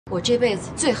我这辈子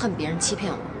最恨别人欺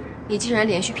骗我，你竟然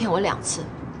连续骗我2次。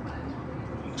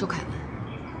周凯文，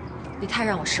你太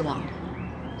让我失望了。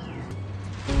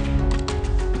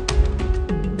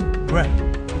主任，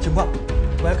有情况，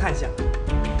我要看一下。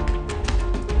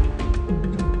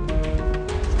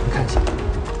你看一下。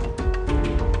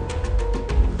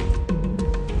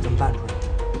怎么办，主任？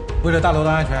为了大楼的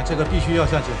安全，这个必须要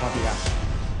向警方备案。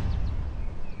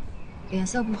脸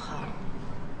色不好，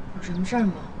有什么事儿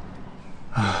吗？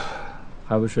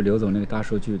还不是刘总那个大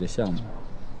数据的项目，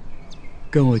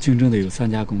跟我竞争的有3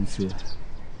家公司。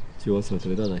据我所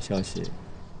得到的消息，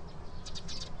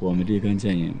我们立竿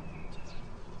见影，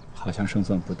好像胜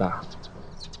算不大。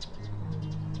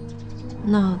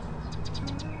那，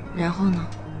然后呢？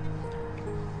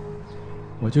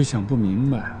我就想不明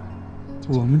白，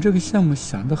我们这个项目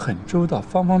想得很周到，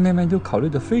方方面面都考虑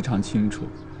得非常清楚，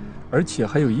而且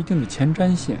还有一定的前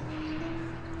瞻性，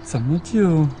怎么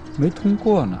就没通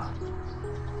过呢？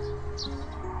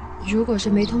如果是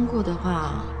没通过的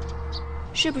话，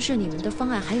是不是你们的方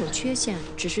案还有缺陷，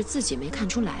只是自己没看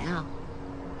出来啊？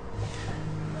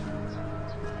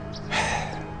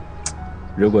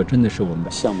如果真的是我们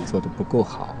的项目做得不够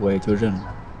好，我也就认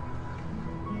了。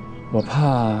我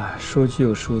怕输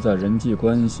就输在人际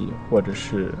关系或者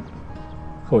是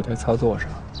后台操作上。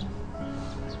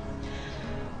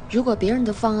如果别人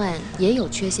的方案也有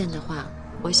缺陷的话，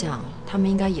我想他们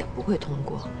应该也不会通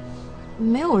过。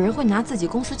没有人会拿自己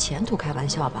公司前途开玩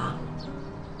笑吧？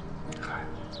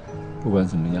不管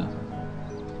怎么样，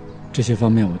这些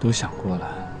方面我都想过了。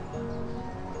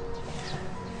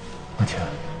王婷，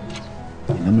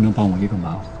你能不能帮我一个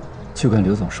忙，去跟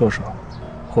刘总说说，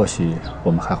或许我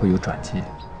们还会有转机。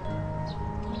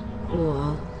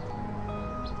我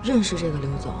认识这个刘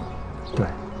总。对，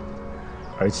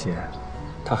而且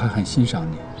他还很欣赏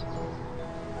你。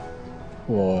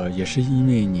我也是因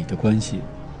为你的关系，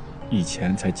以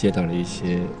前才接到了一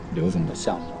些刘总的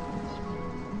项目。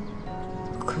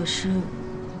可是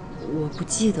我不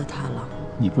记得他了。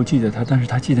你不记得他，但是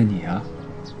他记得你啊。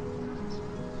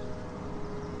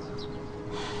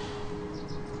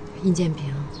殷建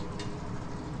平，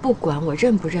不管我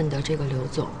认不认得这个刘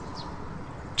总，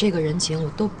这个人情我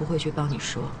都不会去帮你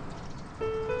说。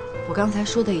我刚才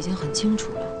说的已经很清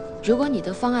楚了。如果你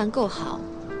的方案够好，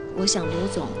我想刘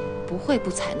总不会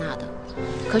不采纳的。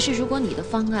可是如果你的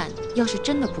方案要是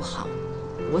真的不好，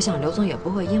我想刘总也不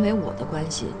会因为我的关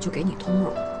系就给你通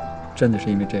融。真的是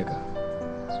因为这个，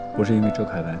不是因为周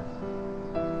凯文。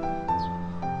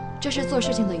这是做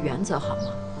事情的原则，好吗？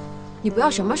你不要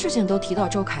什么事情都提到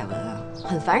周凯文啊，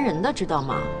很烦人的，知道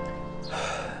吗？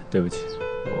对不起，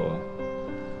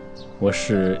我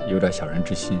是有点小人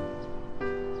之心，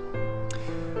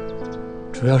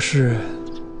主要是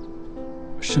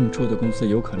胜出的公司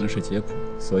有可能是捷普，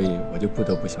所以我就不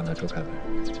得不想到周凯文。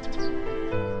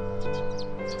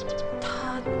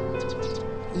他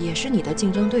也是你的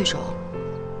竞争对手？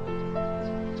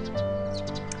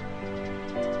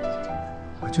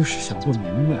我就是想不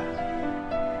明白，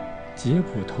捷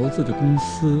普投资的公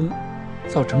司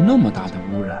造成那么大的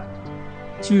污染，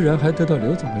居然还得到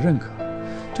刘总的认可，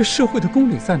这社会的公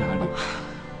理在哪里？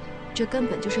这根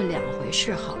本就是2回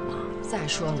事，好吗？再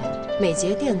说了，美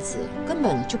捷电子根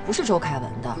本就不是周凯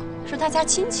文的，是他家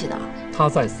亲戚的。他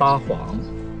在撒谎。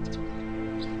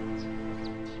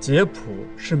捷普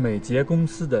是美捷公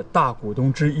司的大股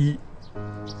东之一。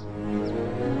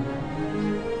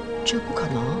这不可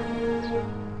能，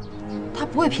他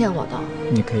不会骗我的。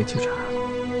你可以去查。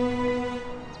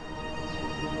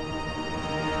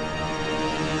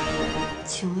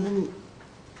请问，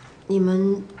你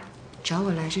们找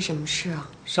我来是什么事啊？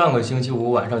上个星期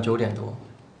五晚上9点多，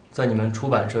在你们出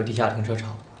版社地下停车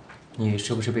场，你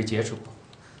是不是被劫持过？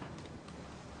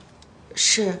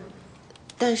是，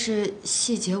但是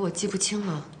细节我记不清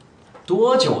了。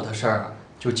多久的事儿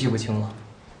就记不清了？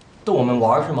逗我们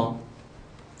玩是吗？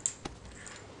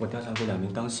我调查过2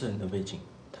名当事人的胃镜，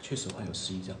他确实患有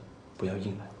失忆症，不要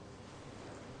硬来。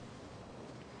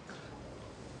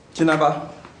进来吧。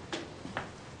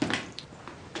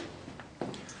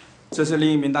这是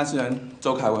另一名当事人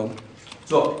周凯文，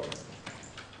坐。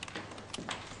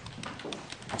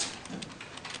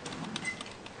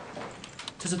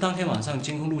这是当天晚上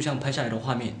监控录像拍下来的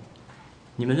画面，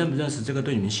你们认不认识这个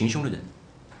对你们行凶的人？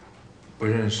不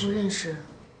认识。不认识。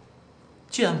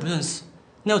既然不认识，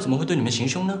那又怎么会对你们行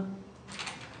凶呢？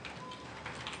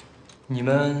你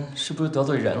们是不是得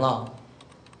罪人了？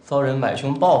遭人买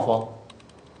凶报复？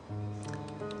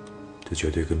这绝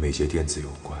对跟美捷电子有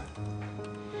关。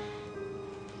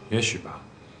也许吧，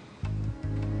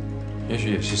也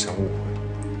许也是场误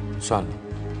会。算了，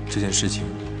这件事情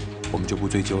我们就不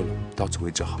追究了，到此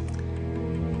为止好。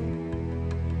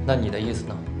那你的意思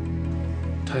呢？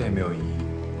他也没有异议。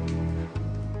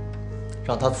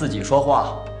让他自己说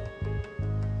话。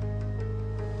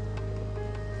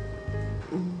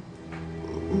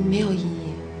没有异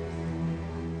议。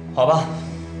好吧。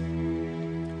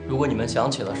如果你们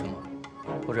想起了什么，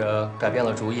或者改变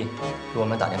了主意，给我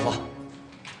们打电话。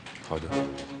好的，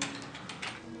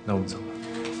那我们走了。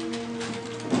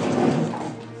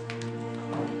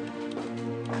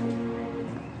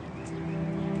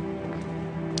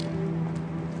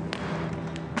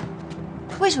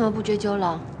为什么不追究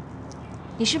了？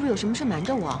你是不是有什么事瞒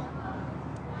着我？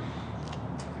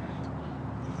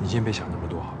你先别想那么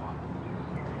多，好不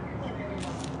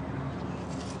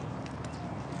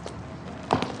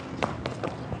好？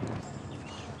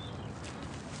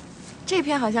这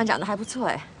篇好像长得还不错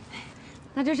哎。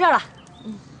那就这了。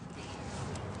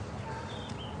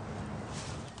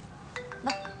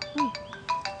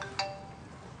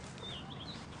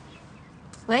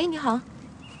喂，你好。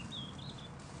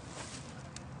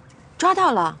抓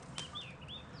到了。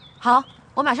好，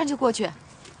我马上就过去。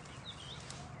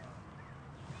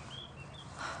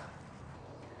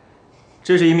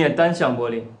这是一面单向玻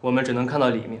璃，我们只能看到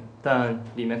里面，但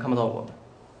里面看不到我们。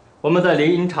我们在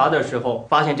临查的时候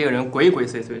发现这个人鬼鬼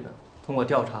祟祟的，通过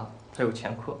调查，他有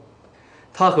前科，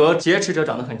他和劫持者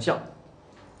长得很像，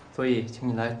所以请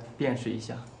你来辨识一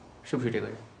下，是不是这个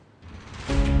人？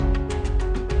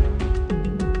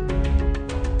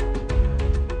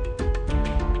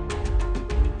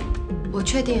我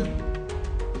确定，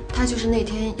他就是那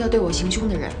天要对我行凶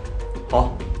的人。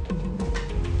好。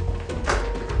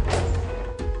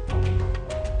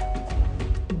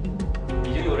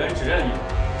已经有人指认你了，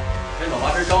先找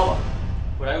把支招吧，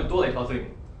不然又多了一条罪名。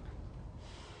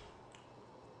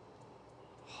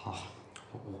好，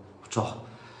我找。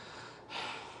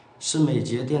是美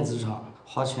捷电子厂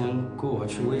花钱雇我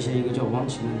去威胁一个叫王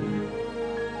琦的女人，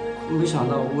可没想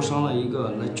到误伤了一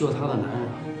个来救她的男人。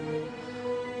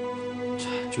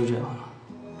就这样了。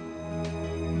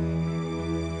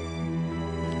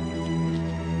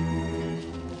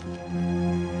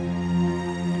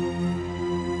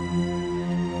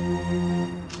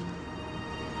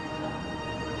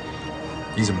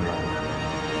你怎么来了？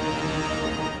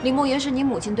林梦云是你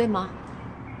母亲对吗？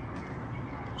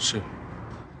是。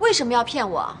为什么要骗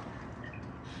我？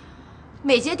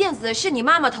美捷电子是你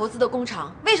妈妈投资的工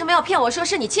厂，为什么要骗我说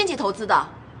是你亲戚投资的？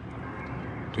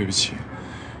对不起，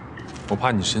我怕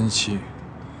你生气，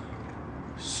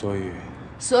所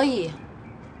以，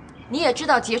你也知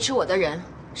道劫持我的人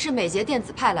是美捷电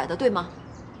子派来的，对吗？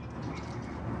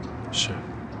是。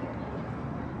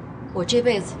我这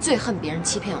辈子最恨别人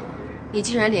欺骗我，你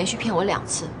竟然连续骗我2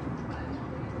次。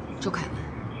周凯文，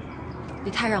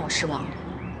你太让我失望了。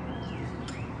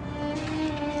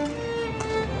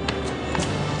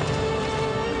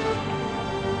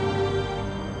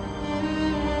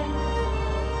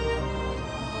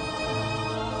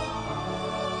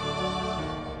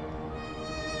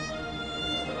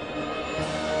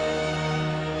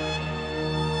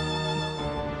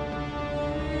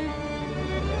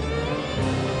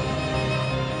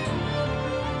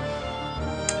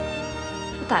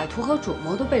歹徒和主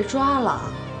谋都被抓了，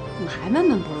怎么还闷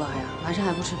闷不乐呀？晚上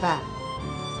还不吃饭？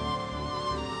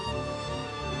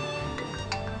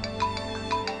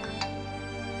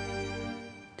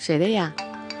谁的呀？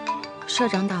社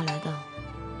长打来的，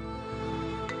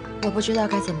我不知道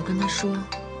该怎么跟他说，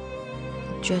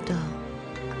觉得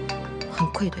很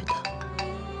愧对他。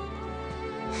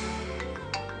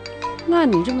那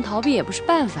你这么逃避也不是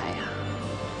办法呀。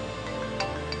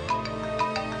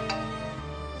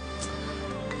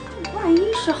万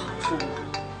一是好事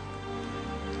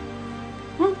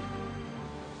呢？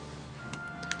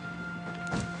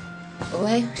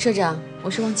喂，社长，我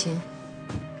是汪琴。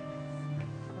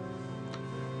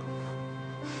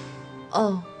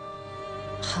哦，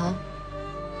好，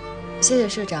谢谢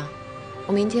社长，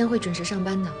我明天会准时上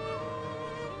班的。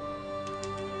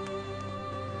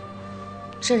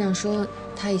社长说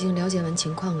他已经了解完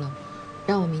情况了，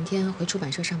让我明天回出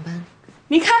版社上班。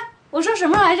你看我说什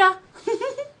么来着？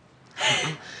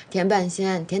甜半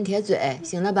仙，甜铁嘴，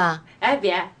行了吧？哎，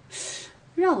别，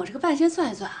让我这个半仙算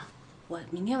一算啊，我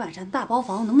明天晚上大包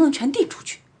房能不能全递出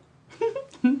去？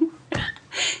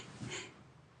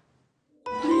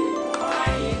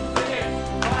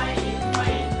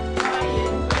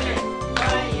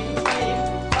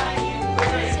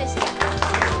谢谢。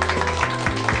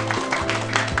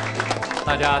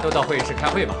大家都到会议室开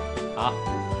会吧，啊。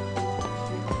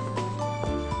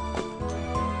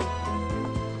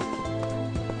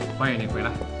欢迎你回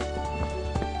来。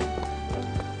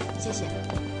谢谢。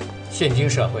现今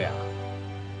社会啊，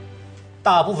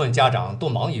大部分家长都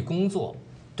忙于工作，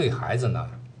对对孩子呢，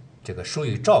这个疏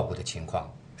于照顾的情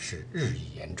况是日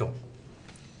益严重。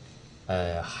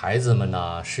孩子们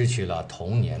呢失去了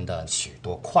童年的许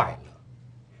多快乐。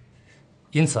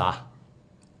因此啊，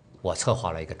我策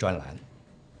划了一个专栏，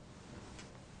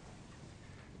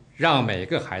让每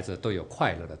个孩子都有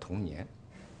快乐的童年。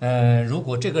如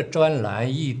果这个专栏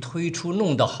一推出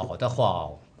弄得好的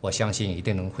话，我相信一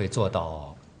定能会做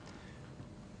到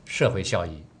社会效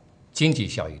益、经济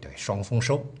效益的双丰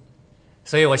收。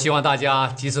所以我希望大家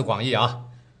集思广益啊，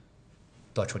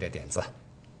多出点点子。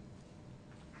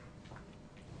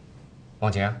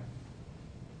王晴，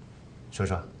说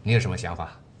说你有什么想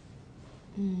法？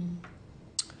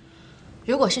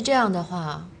如果是这样的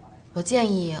话，我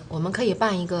建议我们可以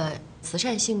办一个慈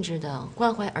善性质的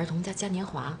关怀儿童嘉年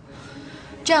华。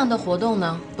这样的活动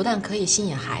呢，不但可以吸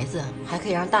引孩子，还可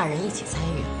以让大人一起参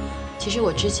与。其实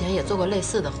我之前也做过类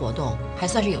似的活动，还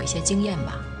算是有一些经验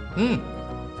吧。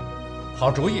好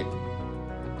主意。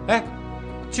哎，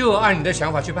就按你的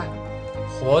想法去办，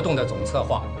活动的总策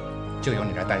划就由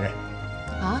你来担任。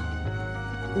啊？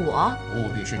我？务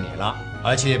必是你了，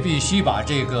而且必须把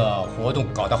这个活动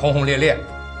搞得轰轰烈烈。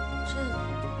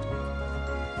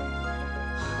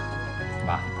怎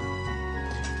么？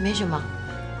没什么。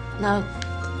那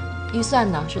预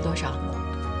算呢是多少？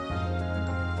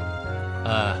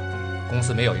公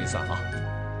司没有预算啊。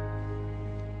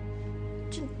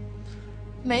这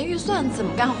没预算怎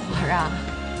么干活啊？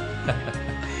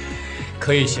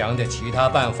可以想点其他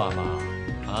办法嘛。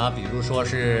比如说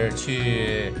是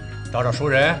去找熟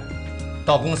人，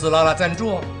到公司拉赞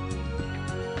助。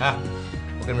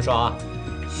我跟你们说啊，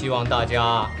希望大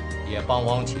家也帮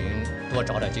王晴多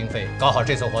找点经费，搞好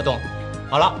这次活动。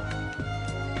好了，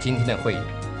今天的会议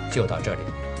就到这里，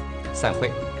散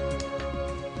会。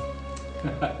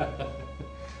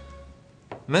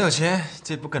没有钱，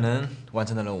这不可能完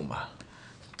成的任务嘛。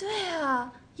对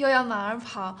啊，又要马儿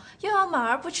跑，又要马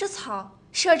儿不吃草，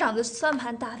社长的算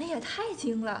盘打得也太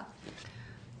精了。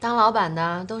当老板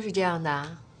的都是这样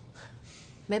的，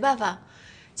没办法，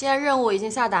既然任务已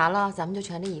经下达了，咱们就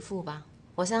全力以赴吧。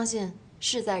我相信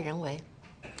事在人为。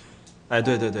哎，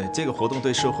对，这个活动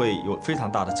对社会有非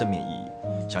常大的正面意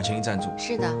义，想全力赞助。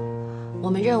是的，我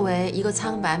们认为一个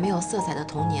苍白没有色彩的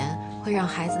童年会让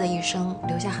孩子的一生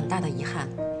留下很大的遗憾。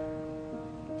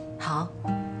好，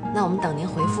那我们等您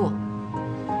回复。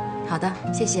好的，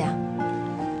谢谢啊。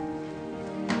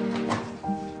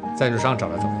赞助商找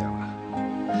的怎么样啊？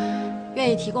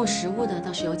愿意提供实物的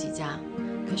倒是有几家，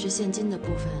可是现金的部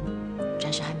分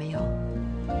暂时还没有。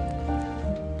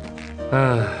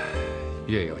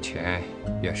越有钱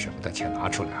越舍不得钱拿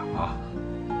出来啊！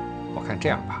我看这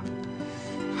样吧，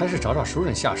还是找熟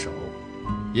人下手，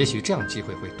也许这样机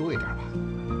会会多一点吧。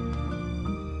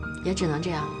也只能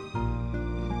这样了。